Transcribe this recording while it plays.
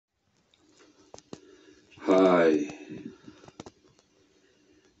why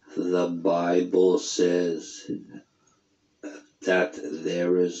the Bible says that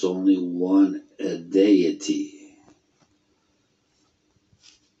there is only one deity,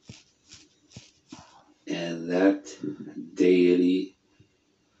 and that deity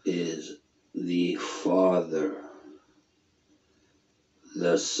is the Father,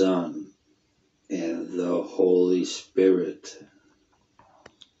 the Son, and the Holy Spirit.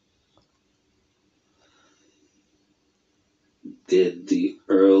 Did the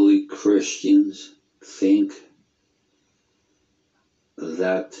early Christians think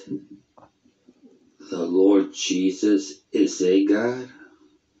that the Lord Jesus is a God,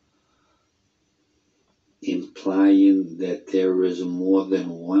 implying that there is more than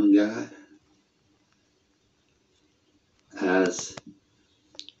one God? As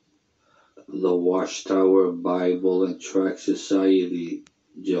the Watchtower Bible and Tract Society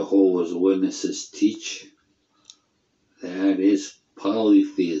Jehovah's Witnesses teach, that is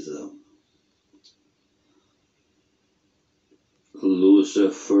polytheism.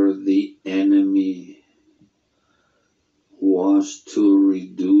 Lucifer, the enemy, wants to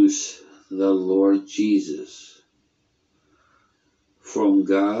reduce the Lord Jesus from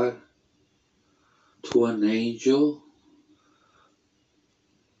God to an angel,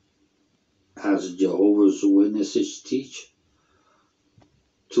 as Jehovah's Witnesses teach,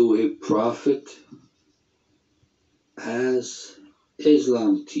 to a prophet, as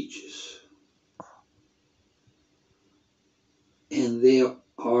Islam teaches. And there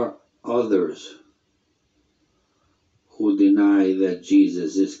are others who deny that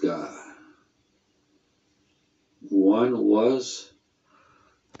Jesus is God. One was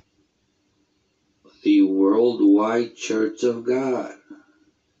the Worldwide Church of God,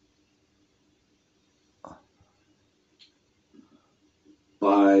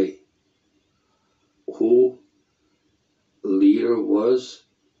 by who leader was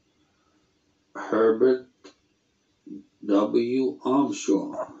Herbert W.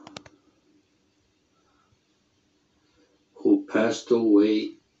 Armstrong, who passed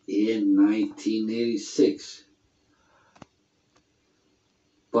away in 1986.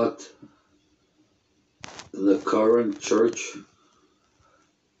 But the current church,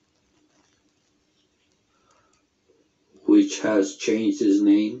 which has changed its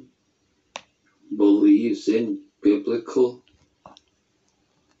name, believes in biblical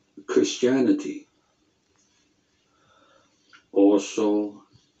Christianity. Also,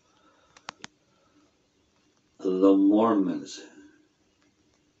 the Mormons,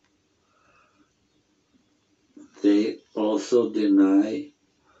 they also deny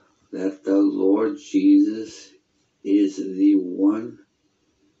that the Lord Jesus is the one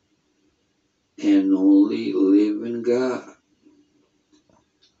and only living God.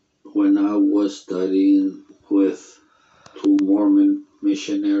 When I was studying with two Mormon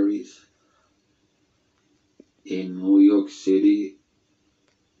missionaries in New York City,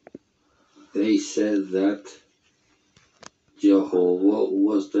 they said that Jehovah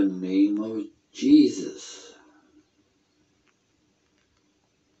was the name of Jesus.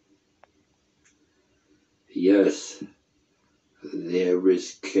 Yes, there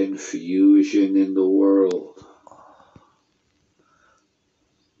is confusion in the world.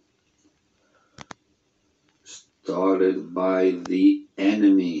 Started by the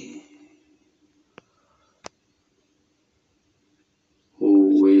enemy,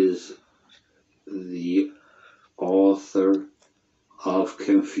 who is the author of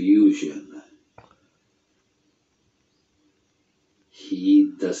confusion.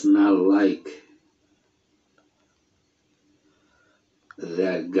 He does not like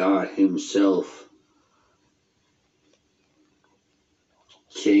that God Himself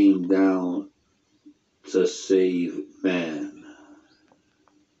came down to save man.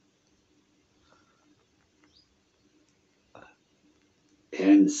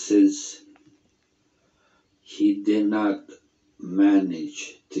 And since He did not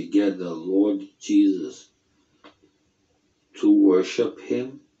manage to get the Lord Jesus to worship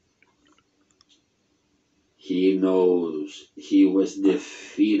Him, He knows He was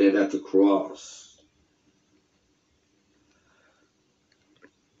defeated at the cross.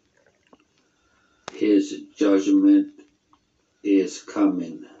 His judgment is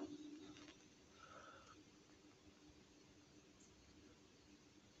coming.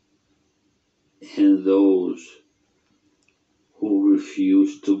 And those who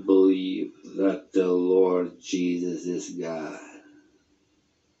refuse to believe that the Lord Jesus is God,